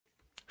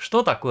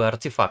Что такое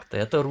артефакты?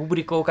 Это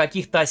рубрика о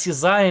каких-то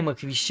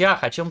осязаемых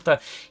вещах, о чем-то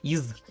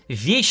из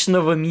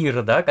вечного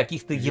мира, да,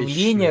 каких-то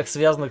явлениях,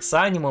 связанных с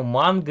аниме,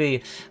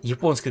 мангой,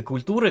 японской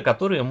культурой,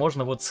 которые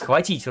можно вот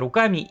схватить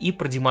руками и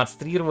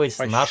продемонстрировать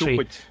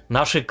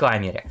нашей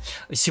камере.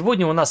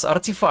 Сегодня у нас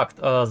артефакт.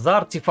 За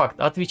артефакт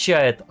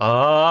отвечает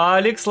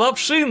Алекс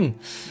Лапшин.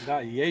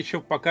 Да, я еще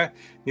пока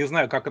не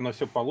знаю, как оно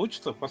все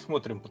получится,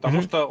 посмотрим,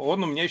 потому что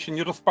он у меня еще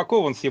не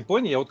распакован с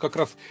Японии. Я вот как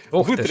раз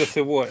вытряс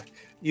его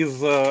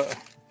из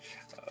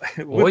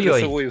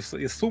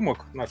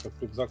сумок наших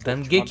рюкзаков.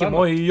 Денгеки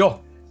Моеоh.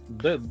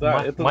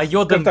 Да, это,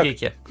 моё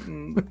Денгеки.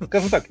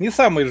 Скажем так, не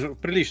самый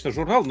приличный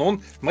журнал, но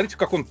он, смотрите,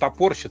 как он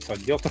топорщится.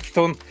 Дело в том,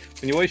 что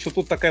у него еще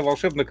тут такая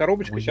волшебная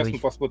коробочка. Сейчас мы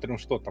посмотрим,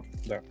 что там.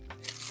 Да.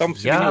 Там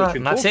я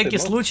очень на толстый, всякий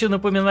случай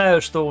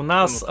напоминаю, что у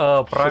нас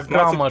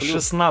программа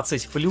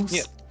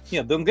 16+.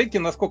 Нет, Денгеки,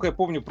 насколько я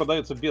помню,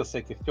 продается без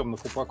всяких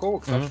темных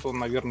упаковок, так что он,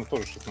 наверное,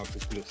 тоже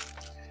 16+.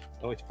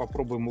 Давайте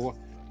попробуем его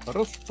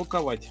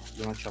распаковать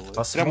для начала.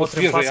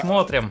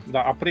 Посмотрим.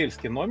 Да,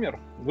 апрельский номер.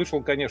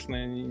 Вышел,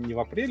 конечно, не в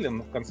апреле,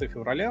 но в конце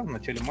февраля, в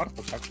начале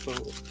марта, так что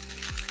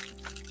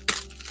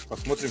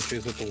посмотрим, что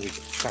из этого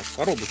выйдет. Так,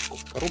 коробочку.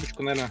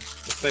 Коробочку, наверное,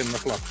 поставим на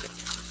платке.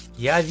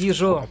 Я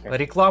вижу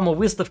рекламу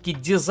выставки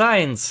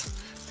Designs.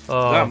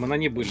 Да, мы на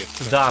ней были.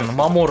 Да, на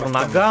Мамору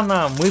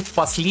Нагана. Мы в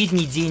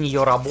последний день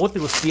ее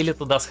работы успели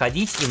туда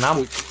сходить, и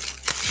нам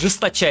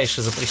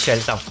жесточайше запрещали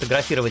там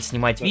фотографировать,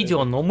 снимать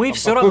видео, но мы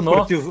все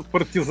равно...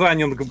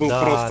 Партизанинг был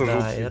просто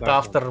жуткий. Это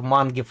автор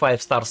манги Five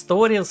Star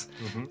Stories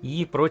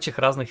и прочих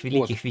разных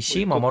великих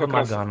вещей Мамору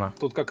Нагана.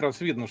 Тут как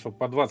раз видно, что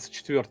по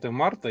 24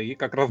 марта, и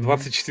как раз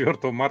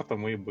 24 марта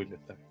мы и были.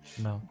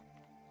 Да.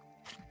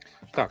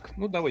 Так,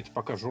 ну давайте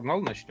пока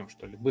журнал начнем,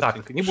 что ли.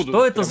 Быстренько. Так,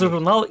 что это за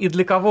журнал и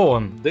для кого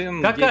он?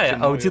 Какая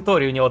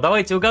аудитория у него?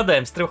 Давайте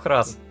угадаем с 3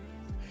 раз.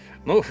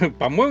 Ну,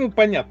 по-моему,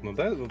 понятно,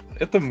 да?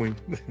 Это мы.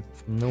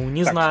 Ну,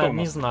 не знаю.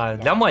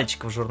 Для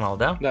мальчиков журнал,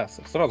 да? Да,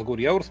 сразу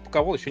говорю, я его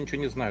распаковал, еще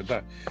ничего не знаю,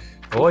 да.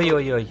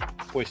 Ой-ой-ой.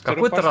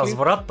 Какой-то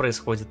разврат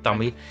происходит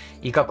там,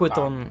 и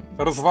какой-то он...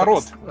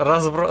 Разворот.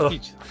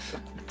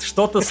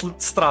 Что-то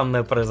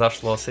странное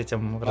произошло с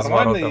этим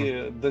разворотом.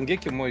 Нормальный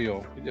Dengeki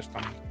Moeoh, видишь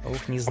там.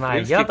 Ух, не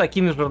знаю, я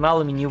такими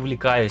журналами не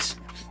увлекаюсь.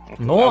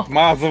 Но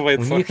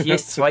у них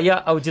есть своя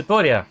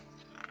аудитория.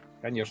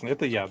 Конечно,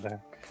 это я,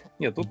 да.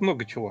 Нет, тут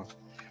много чего.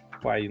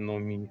 То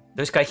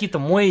есть какие-то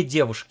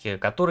моэ-девушки,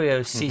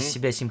 которые все из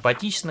себя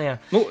симпатичные.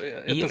 Ну,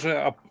 это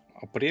же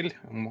апрель,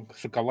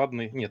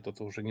 шоколадный. Нет,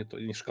 это уже не то.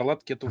 Не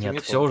шоколадки, это уже не то.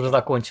 Нет, все уже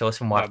закончилось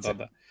в марте.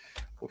 Да.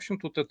 В общем,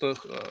 тут это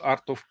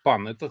Art of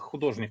Pan. Это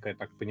художника, я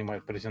так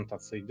понимаю,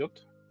 презентация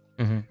идет.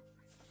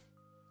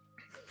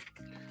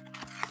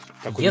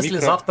 Если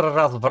завтра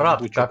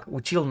разврат, как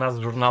учил нас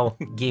журнал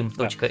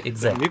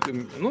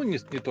game.exe. Ну, не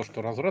то,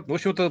 что разврат. В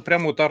общем, это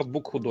прямо вот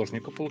артбук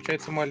художника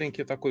получается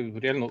маленький такой,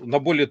 реально на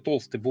более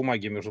толстой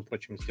бумаге, между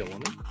прочим,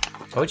 сделан.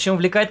 Очень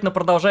увлекательно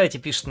продолжаете,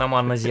 пишет нам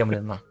Анна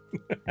Землина.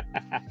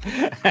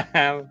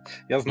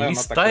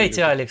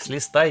 Листайте, Алекс,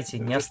 листайте,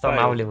 не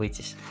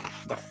останавливайтесь.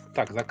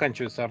 Так,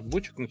 заканчивается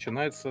артбучек,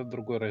 начинается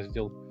другой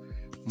раздел.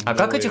 А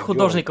как этих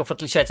художников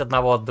отличать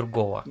одного от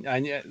другого?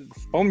 Они,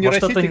 по-моему,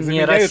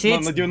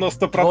 нейросеть на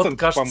 90%, вот,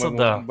 кажется, по-моему,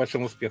 да.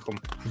 Большим успехом.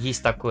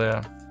 Есть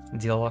такое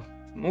дело.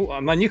 Ну, а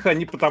на них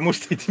они, потому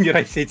что эти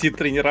нейросети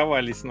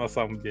тренировались на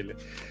самом деле.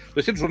 То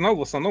есть этот журнал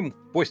в основном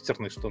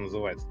постерный, что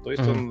называется. То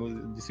есть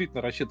он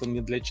действительно рассчитан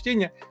не для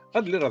чтения,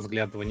 а для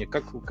разглядывания.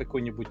 Как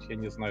какой-нибудь, я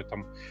не знаю,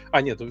 там...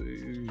 А нет,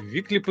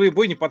 Weekly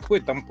Playboy не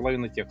подходит, там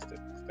половина текста,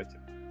 кстати.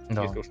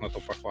 Да. Если уж на то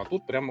пошло. А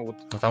тут прямо вот...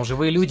 Но там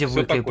живые люди в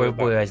Weekly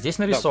Playboy, а здесь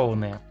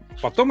нарисованные. Да.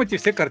 Потом эти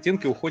все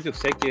картинки уходят,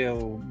 всякие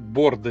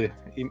борды,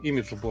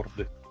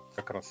 имидж-борды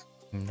как раз.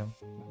 Да.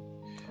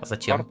 А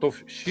зачем? Артов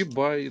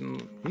Шиба,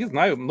 не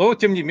знаю. Но,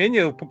 тем не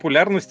менее,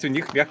 популярность у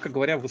них, мягко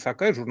говоря,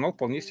 высокая. Журнал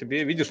вполне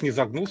себе, видишь, не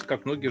загнулся,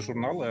 как многие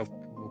журналы, а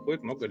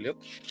выходит много лет.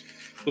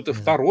 Тут и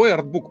второй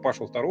артбук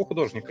пошел, второго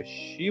художника.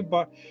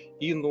 Шиба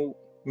Ину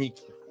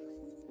Ники.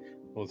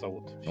 Его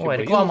зовут. Ой,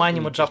 реклама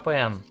Anime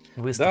Japan.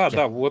 Выставки.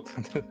 Да, вот,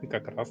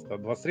 как раз, да,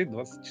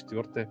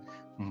 23-24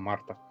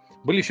 марта.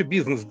 Были еще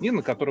бизнес-дни,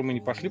 на которые мы не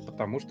пошли,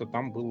 потому что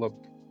там было...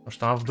 Потому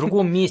что в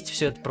другом месте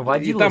все это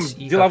проводилось. И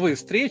там деловые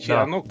встречи,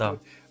 да.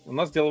 У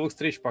нас деловых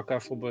встреч пока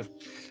особо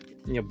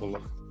не было,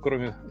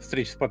 кроме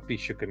встреч с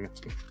подписчиками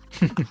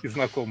и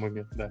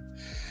знакомыми, да.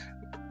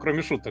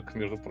 Кроме шуток,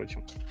 между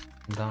прочим.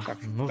 Да,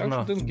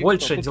 нужно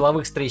больше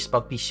деловых встреч с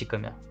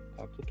подписчиками.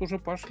 А тут уже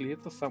пошли,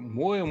 это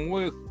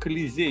мой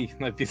Колизей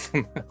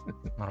написано.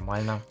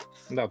 Нормально.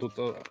 Да, тут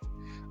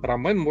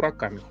Ромен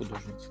Мураками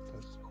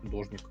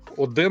художник.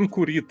 Оден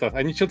Курита.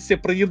 Они что-то все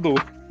про еду.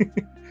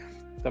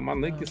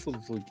 Таманеки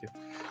Судзуки.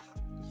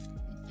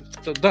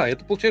 Да,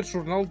 это получается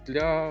журнал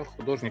для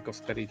художников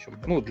скорее, чем...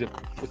 Ну, для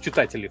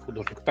читателей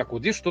художников. Так,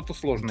 вот здесь что-то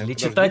сложное. Для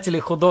читателей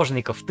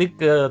художников. Ты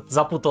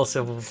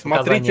запутался в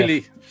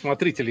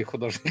смотрителей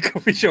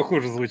художников. Еще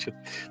хуже звучит.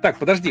 Так,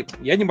 подожди,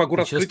 я не могу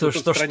раскрыть. Чувствую,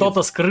 что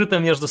что-то скрыто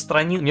между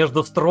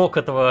строк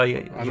этого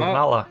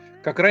журнала.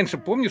 Как раньше,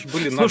 помнишь,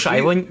 были ножи. Слушай, а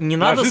его не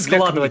надо ножи для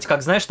складывать, книг.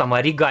 как, знаешь, там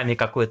оригами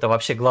какое-то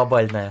вообще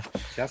глобальное.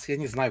 Сейчас я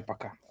не знаю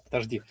пока.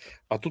 Подожди.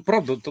 А тут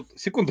правда, тут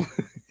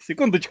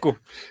секундочку.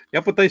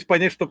 Я пытаюсь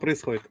понять, что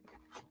происходит.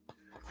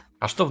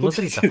 А что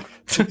внутри-то?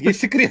 Тут есть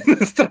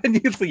секретная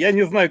страница, я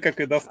не знаю, как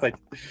ее достать.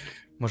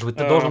 Может быть,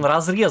 ты должен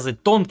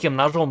разрезать тонким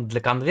ножом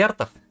для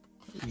конвертов?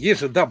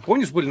 Есть же, да,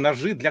 помнишь, были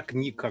ножи для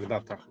книг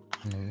когда-то?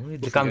 Ну, и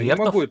для Слушай, я не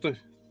конвертов. могу это...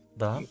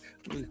 Да.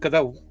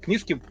 Когда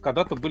книжки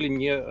когда-то были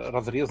не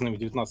разрезанными в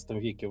 19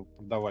 веке,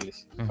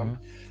 продавались. Там.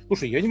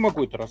 Слушай, я не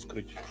могу это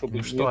раскрыть. Чтобы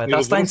Ну что, не это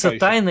останется разрушающе.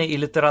 тайной,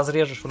 или ты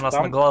разрежешь у нас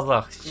Там- на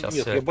глазах сейчас?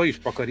 Нет, всё я это? боюсь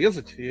пока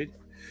резать.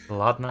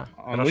 Ладно,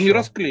 Оно хорошо. не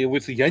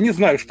расклеивается. Я не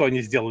знаю, что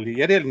они сделали.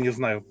 Я реально не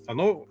знаю.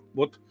 Оно,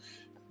 вот,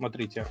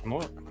 смотрите,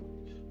 оно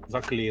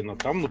заклеено.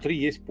 Там внутри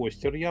есть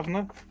постер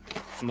явно.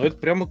 Но это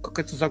прямо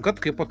какая-то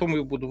загадка, я потом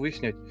ее буду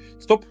выяснять.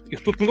 Стоп,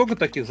 их тут много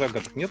таких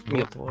загадок? Нет? Вот,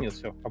 Нет, вот. нет,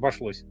 все,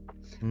 обошлось.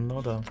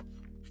 Ну да.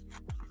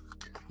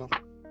 Ну.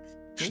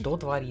 Что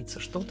творится?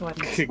 Что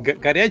творится?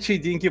 Горячие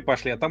деньги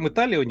пошли. А там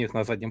Италия у них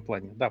на заднем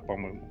плане. Да,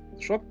 по-моему.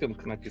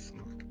 Шоппинг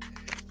написано.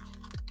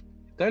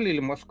 Италия или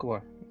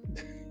Москва?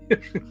 Я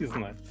же не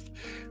знаю.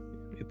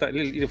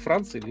 Италия или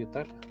Франция, или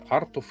Италия.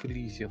 Art of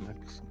Elysia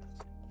написано.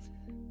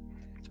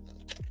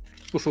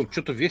 Слушай, он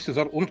что-то весь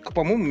он,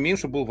 по-моему,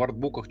 меньше был в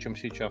артбуках, чем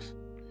сейчас.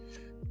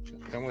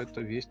 Прямо это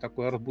весь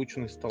такой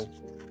артбучный стал.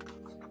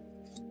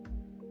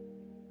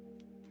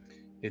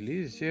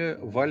 Элизия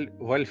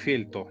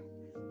Вальфельто.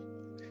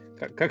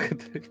 Как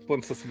это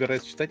японцы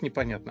собираются читать,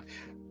 непонятно.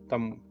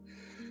 Там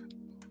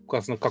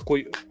указано,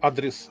 какой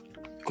адрес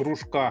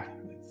кружка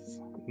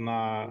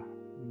на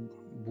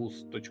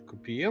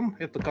boost.pm.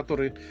 Это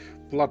который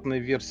платная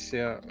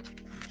версия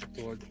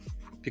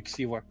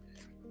Пиксива.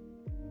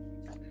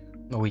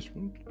 Ой,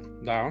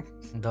 Да,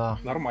 да.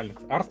 нормально.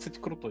 Арт, кстати,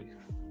 крутой.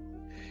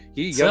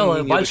 И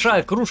Целая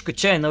большая кружка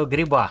чайного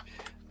гриба.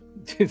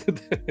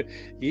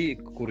 И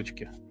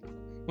курочки.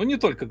 Ну, не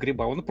только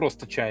гриба, он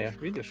просто чая,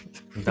 видишь?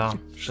 Да,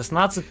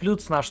 16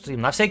 плюс наш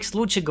стрим. На всякий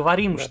случай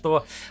говорим, Да.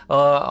 что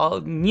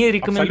не Абсолютно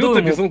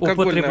рекомендуем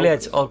безалкогольный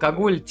употреблять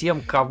алкоголь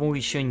тем, кому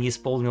еще не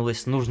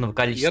исполнилось нужного Я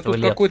количества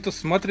тут лет. какой-то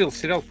смотрел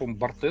сериал, по-моему,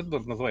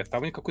 Бартендер называется.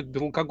 Там они какой-то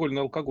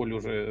безалкогольный алкоголь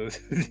уже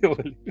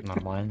сделали.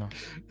 Нормально.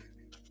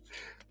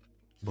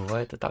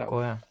 Бывает и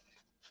такое.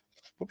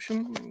 В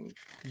общем,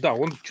 да,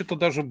 он что-то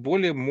даже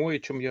более мой,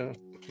 чем я...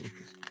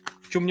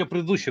 Чем у меня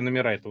предыдущие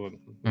номера этого,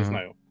 не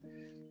знаю.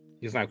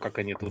 Не знаю, как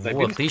они этого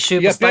добились. Вот, ты еще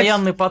и Я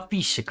постоянный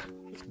подписчик.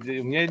 У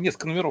меня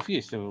несколько номеров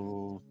есть.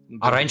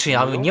 А раньше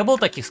не было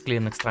таких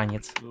склеенных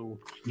страниц?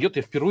 Нет,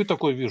 я впервые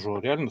такое вижу.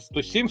 Реально,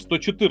 107,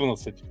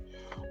 114.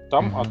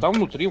 Там, а там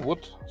внутри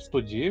вот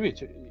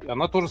 109. И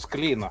она тоже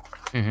склеена.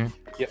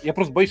 Я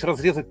просто боюсь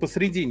разрезать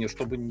посередине,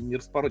 чтобы не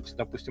распороть,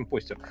 допустим,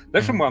 постер.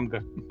 Дальше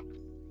манга.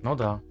 Ну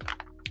да.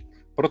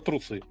 Про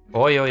трусы.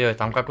 Ой-ой-ой,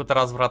 там какой-то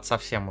разврат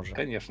совсем уже.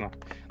 Конечно.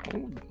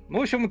 Ну,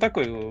 в общем,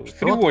 такой Что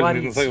фривольный,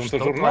 творится, назовем это что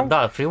журнал.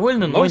 Да,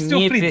 фривольный, но всё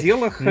не, в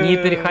пределах, не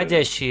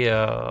переходящий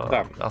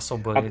да,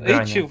 особо от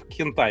Эчи в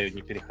Кентаю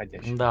не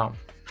переходящий. Да.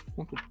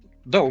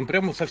 Да, он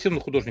прямо совсем на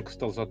художника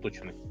стал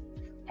заточенный.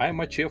 I'm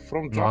a chef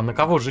from Japan. Ну а на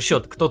кого же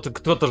счет?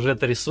 Кто-то же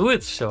это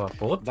рисует, все.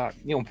 Вот. Да,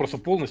 не, он просто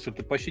полностью,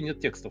 тут почти нет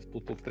текстов.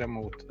 Тут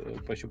прямо вот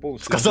почти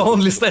полностью. Сказал он,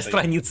 листая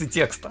страницы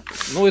текста.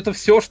 Ну, это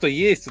все, что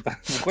есть. Это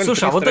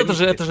слушай, а вот это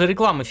же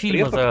реклама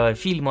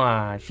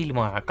фильма,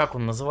 Этом... как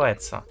он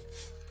называется?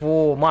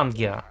 По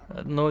манге.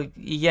 Но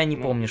я не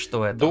помню,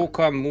 что это.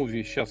 Доукан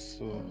муви, сейчас.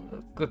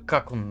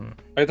 Как он?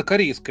 А это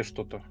корейское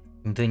что-то.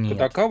 Да нет.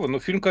 Кадакава, но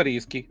фильм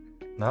корейский.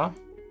 Да?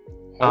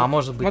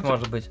 Может быть, смотри,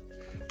 может быть.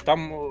 Там,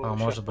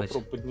 может быть.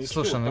 поднести,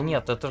 Слушай, ну там...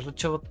 нет, это же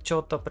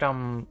что-то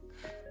прям...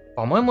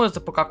 По-моему,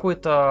 это по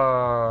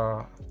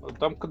какой-то...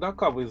 Там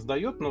Кадакава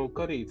издает, но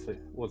корейцы.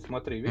 Вот,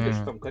 смотри, видишь,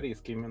 там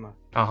корейские имена.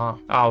 Ага,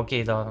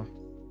 окей, да.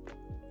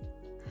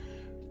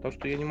 Так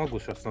что я не могу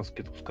сейчас на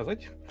скидку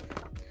сказать.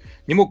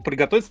 Не мог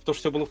приготовиться, потому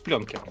что все было в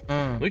пленке.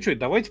 Ну и что,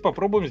 давайте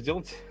попробуем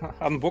сделать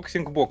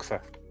анбоксинг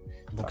бокса.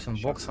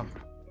 Боксинг бокса.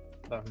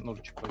 Да,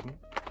 ножичек возьму.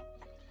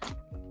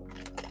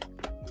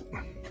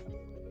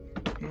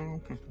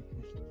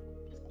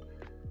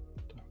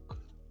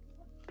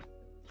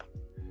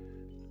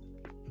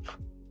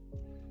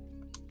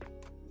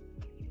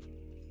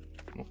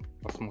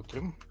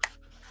 Посмотрим.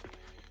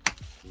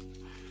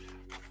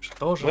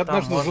 Что же мы там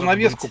однажды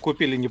занавеску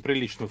купили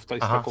неприличную из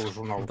такого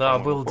журнала. Да,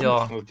 было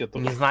дело.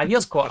 Не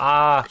занавеску,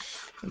 а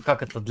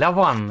как это, для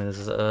ванны.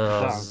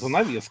 Да,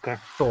 занавеска.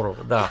 Штору,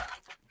 да.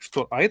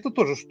 Что? А это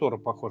тоже штора,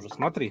 похоже.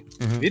 Смотри,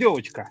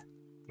 веревочка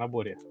в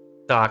наборе.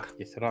 Так,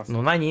 есть раз.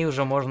 Ну на ней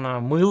уже можно...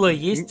 Мыло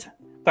есть?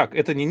 Так,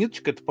 это не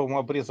ниточка, это, по-моему,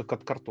 обрезок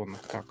от картона.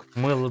 Как?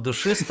 Мыло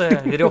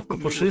душистое, веревка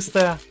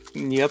пушистая.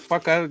 Нет,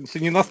 пока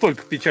не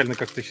настолько печально,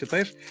 как ты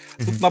считаешь.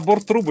 Тут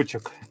набор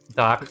трубочек.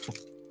 Так.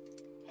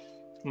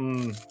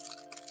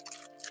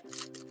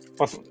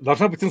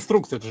 Должна быть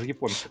инструкция, это же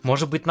японцы.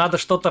 Может быть, надо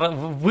что-то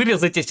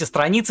вырезать, эти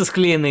страницы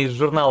склеенные из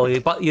журнала,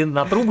 и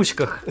на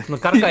трубочках, на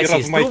каркасе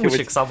из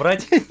трубочек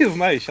собрать. Я не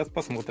знаю, сейчас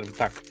посмотрим.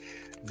 Так,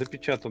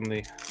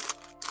 запечатанный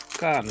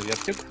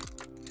конвертик.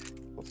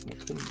 Вот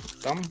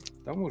Вот,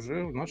 там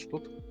уже у нас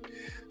что-то...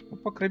 Ну,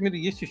 по крайней мере,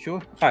 есть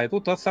еще... это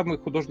тот самый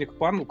художник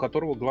Пан, у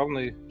которого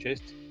главная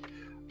часть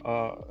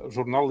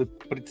журнала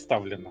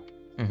представлена.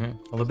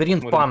 Угу.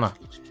 Лабиринт Пана.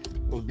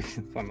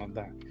 Лабиринт Пана,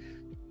 да.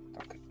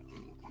 Так.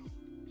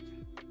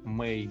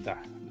 Мэй, да.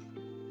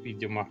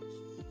 Видимо.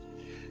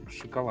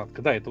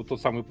 Шоколадка. Да, это вот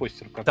тот самый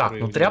постер, который... Так,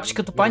 ну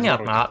тряпочка-то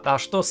понятно. А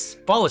что с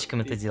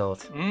палочками-то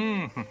делать?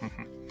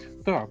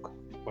 Так,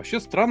 вообще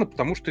странно,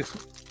 потому что их...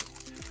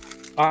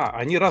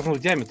 они разного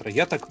диаметра.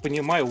 Я так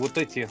понимаю, вот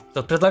эти...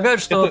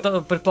 Предлагают, что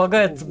это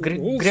предполагает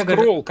Грегор...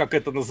 Скролл, как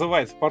это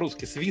называется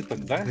по-русски,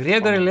 свиток, да?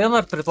 Грегори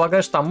Ленард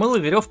предполагает, что там мыло,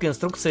 веревка,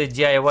 инструкция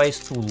DIY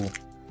стулу.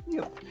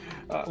 Нет.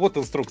 Вот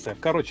инструкция.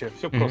 Короче,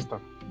 все просто.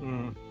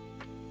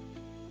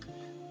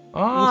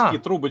 Узкие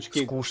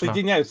трубочки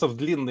соединяются в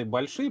длинные,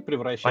 большие,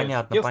 превращаются.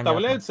 Понятно, те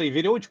вставляются, и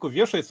веревочку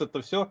вешается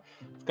это все,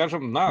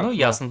 скажем, на... Ну,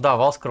 ясно, да,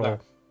 вал-скролл.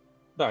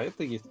 Да,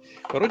 это есть.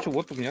 Короче,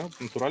 вот у меня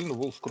натурально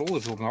вол-скролл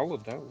из журнала,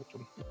 да, вот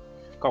он.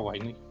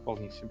 Кавайный,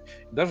 вполне себе.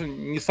 Даже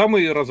не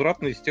самый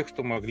развратный из тех,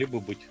 что могли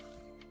бы быть.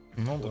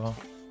 Ну вот. Да.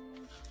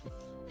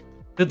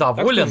 Ты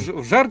доволен?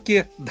 В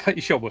жаркие, да,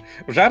 еще бы,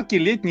 в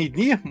жаркие летние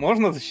дни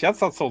можно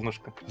защищаться от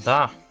солнышка.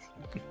 Да.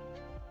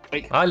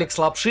 Алекс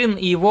Лапшин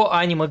и его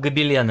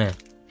аниме-гобелены.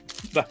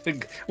 Да,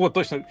 вот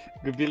точно,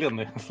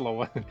 гобеленное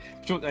слово.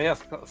 Почему я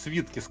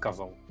свитки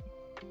сказал.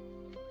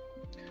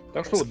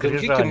 Так что вот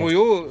Dengeki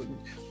Moeoh,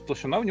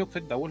 толщина у него,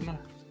 кстати, довольно,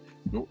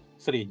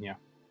 средняя,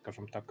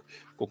 скажем так.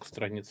 Сколько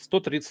страниц?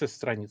 130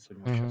 страниц у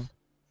него сейчас.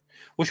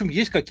 В общем,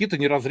 есть какие-то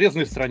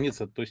неразрезанные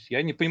страницы. То есть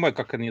я не понимаю,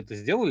 как они это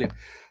сделали.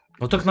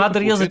 Ну так надо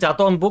резать, а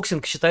то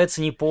анбоксинг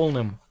считается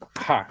неполным.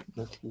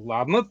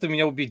 Ладно, ты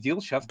меня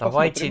убедил. Сейчас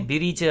давайте, посмотрим.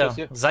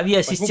 берите, зови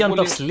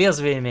ассистентов с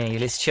лезвиями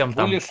или с чем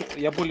там.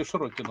 Я более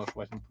широкий нож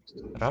возьму.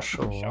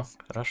 Хорошо,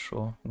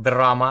 хорошо.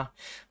 Драма.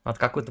 Надо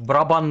какую-то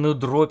барабанную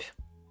дробь.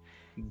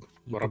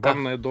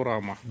 Барабанная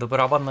дорама. Да,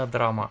 барабанная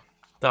драма.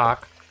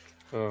 Так.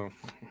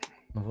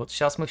 Вот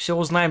сейчас мы все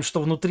узнаем,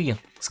 что внутри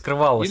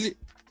скрывалось.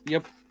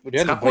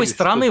 С какой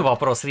стороны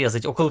вопрос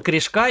резать? Около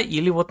корешка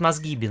или вот на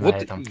сгибе на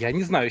этом? Я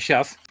не знаю,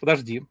 сейчас,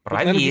 подожди.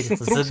 Проверь,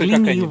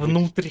 загляни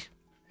внутрь.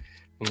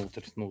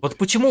 Вот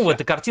почему в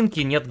этой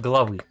картинке нет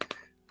головы?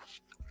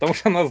 Потому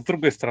что она с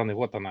другой стороны,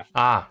 вот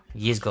она.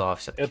 Есть голова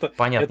все-таки.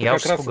 Понятно, я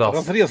уже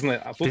испугался.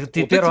 Разрезанная.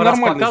 Ты первый раз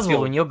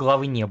показывал, у нее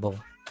головы не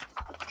было.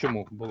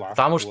 Почему? Была.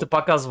 Потому что ты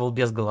показывал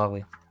без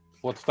головы.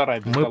 Вот вторая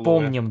безголовая. Мы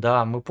помним,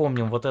 да, мы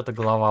помним, вот эта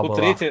голова была.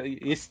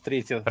 Есть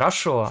третья.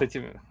 Хорошо. С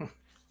этими...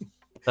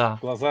 Да.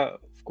 Глаза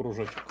в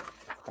кружочек.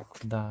 Так.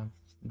 Да.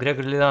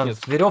 Грегор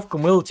Ленард. Веревка,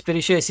 мыло, теперь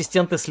еще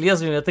ассистенты с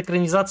лезвием. Это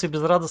экранизация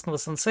безрадостного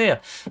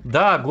сенсея.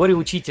 Да, горе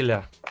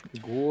учителя.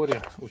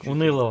 Горе учителя.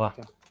 Унылого.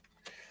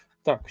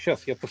 Так,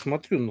 сейчас я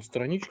посмотрю на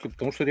страничке,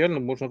 потому что реально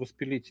можно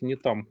распилить не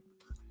там.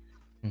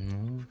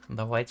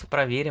 Давайте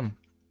проверим,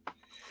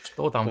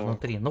 что там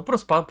внутри. Ну,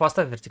 просто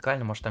поставь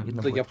вертикально, может, там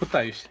видно будет. Я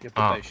пытаюсь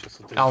сейчас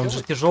это он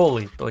же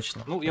тяжелый,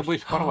 точно. Ну, я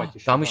боюсь порвать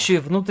еще. Там еще и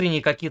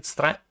внутренние какие-то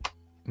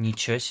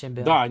Ничего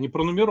себе. Да, они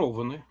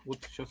пронумерованы. Вот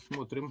сейчас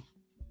смотрим.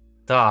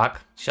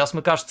 Так, сейчас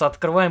мы, кажется,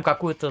 открываем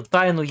какую-то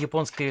тайну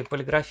японской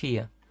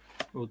полиграфии.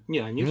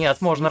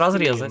 Нет, можно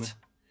разрезать.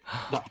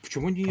 Да,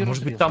 почему не разрезать?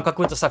 Может быть, там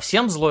какой-то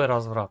совсем злой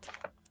разврат?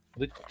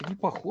 Да не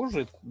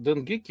похоже.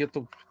 Денгеки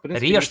это, в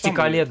принципе, режьте,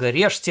 коллега,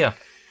 режьте.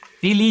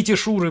 Пилите,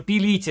 шуры,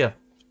 пилите.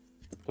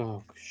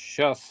 Так,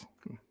 сейчас.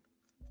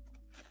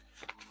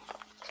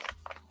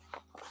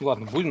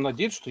 Ладно, будем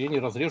надеяться, что я не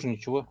разрежу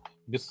ничего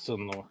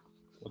бесценного.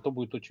 А то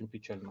будет очень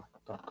печально.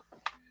 Так.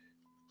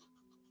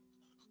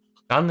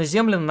 Анна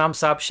Землин нам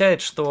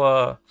сообщает,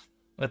 что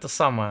это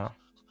самое,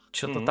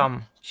 что-то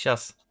там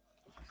сейчас,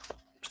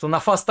 что на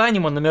Fast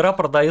Anime номера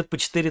продают по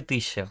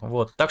 4000.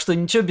 Вот. Так что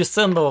ничего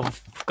бесценного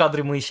в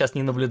кадре мы сейчас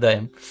не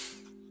наблюдаем.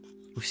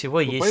 У всего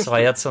есть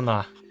своя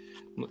цена.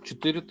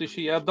 4000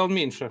 я отдал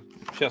меньше.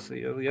 Сейчас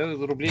я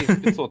рублей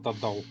 500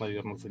 отдал,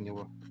 наверное, за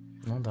него.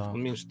 Ну да.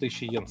 Он меньше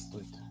 1000 йен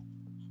стоит.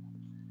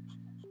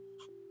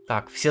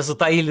 Так, все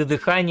затаили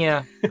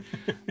дыхание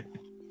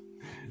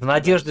в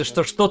надежде,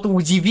 что что-то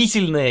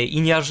удивительное и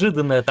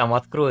неожиданное там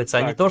откроется,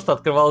 а не то, что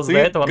открывалось до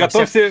этого.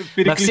 Готовься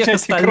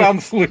переключать экран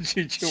в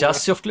случае чего. Сейчас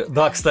все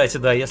Да, кстати,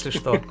 да, если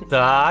что.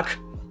 Так.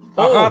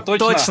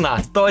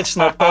 Точно.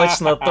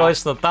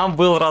 Там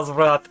был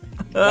разврат.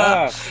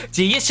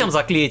 Тебе есть чем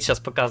заклеить сейчас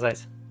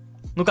показать?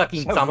 Ну,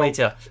 какие-нибудь там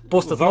эти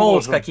пост-it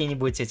notes,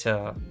 какие-нибудь эти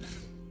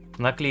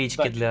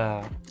наклеечки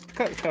для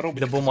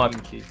бумаг.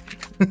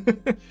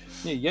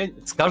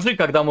 Скажи,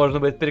 когда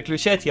можно будет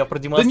переключать, я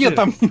продемонстрирую.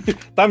 Да нет,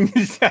 там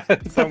нельзя,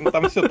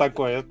 там все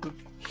такое.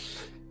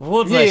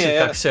 Вот, значит,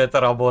 как все это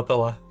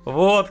работало.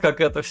 Вот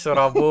как это все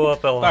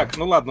работало. Так,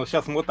 ну ладно,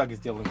 сейчас мы вот так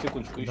сделаем.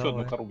 Секундочку, еще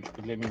одну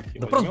коробочку для минки.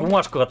 Да просто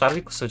бумажку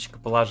оторви кусочек и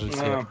положи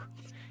сверху.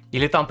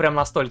 Или там прям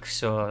настолько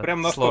все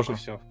прям настолько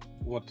все.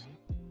 Вот.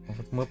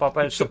 Мы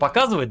попали, что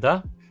показывать,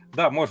 да?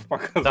 Да, можешь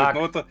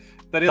показывать.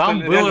 Там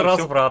был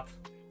разврат.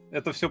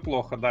 Это все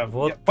плохо, да.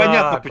 Вот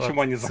понятно, так почему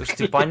вот. они закрыли.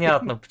 Слушайте,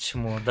 понятно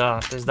почему, да.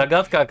 То есть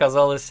догадка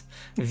оказалась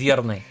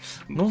верной.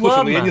 Ну Слушай,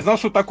 ладно. ну я не знал,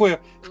 что такое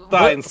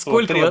таинство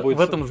Сколько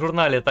требуется. в этом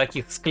журнале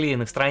таких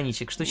склеенных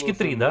страничек? Штучки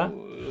 3, да?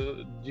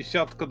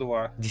 Десятка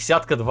два.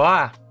 Десятка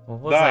два.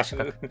 Вот, Да. значит,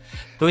 как.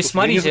 То есть,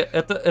 смотрите,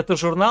 это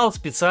журнал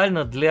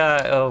специально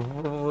для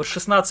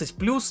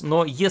 16+,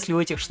 но если у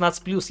этих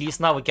 16+, есть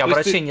навыки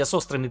обращения с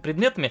острыми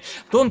предметами,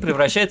 то он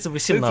превращается в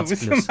 18+.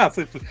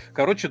 18.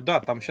 Короче, да,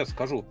 там сейчас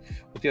скажу.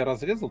 Вот я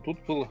разрезал, тут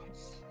было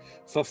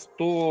со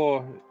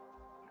 100...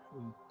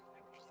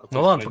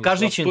 Ну ладно,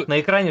 покажи что-нибудь на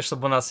экране,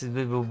 чтобы у нас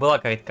была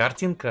какая-то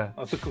картинка.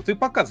 А ты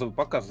показывай.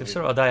 Ты все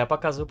равно, да, я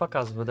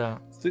показываю, да.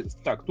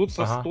 Так, тут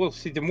со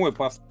 107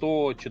 по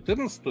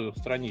 114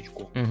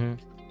 страничку. Угу.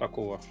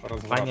 Такого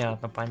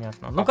разврата.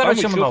 Понятно. Ну,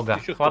 короче, много.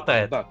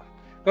 Хватает. Да.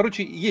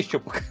 Короче, есть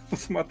что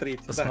посмотреть.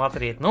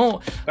 Посмотреть. Да.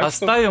 Ну, так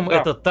оставим что, да.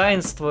 это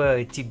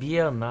таинство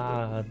тебе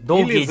на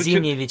долгие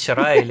зимние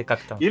вечера или как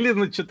там. Или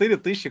на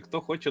 4000,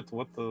 кто хочет.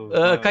 Вот,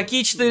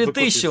 какие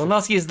 4000? У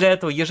нас есть для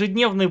этого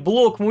ежедневный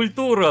блог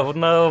Мультура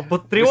на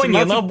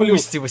Патреоне и на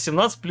Бусти.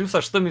 18+,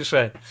 а что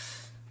мешает?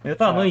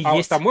 Это оно и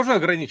есть. Там можно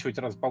ограничивать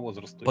раз по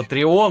возрасту?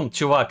 Патреон,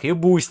 чувак, и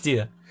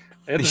Бусти.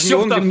 Это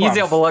еще там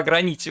нельзя было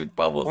ограничивать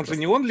по возрасту. Он же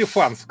не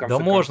OnlyFans, в конце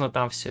концов. можно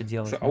там все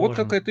делать. А вот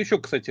какое-то еще,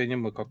 кстати,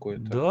 аниме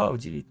какое-то. Да,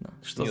 удивительно.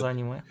 Что за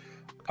аниме?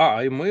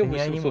 Аниме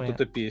 800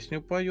 это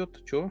песню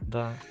поет. Че?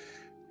 Да.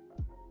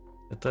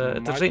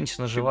 Это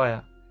женщина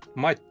живая.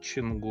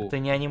 Матчингу. Это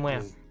не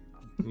аниме.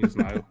 Не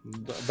знаю.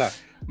 Да.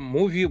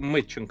 Movie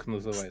Matching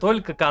называется.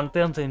 Столько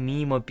контента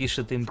мимо,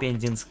 пишет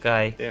Impending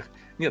Sky.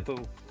 Нет,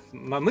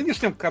 на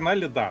нынешнем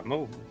канале, да,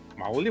 ну...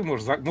 Мало ли,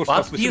 может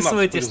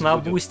подписывайтесь на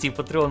Бусти и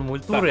Patreon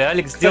Мультуры, и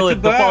Алекс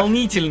сделает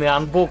дополнительный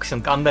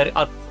анбоксинг,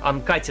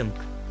 анкатинг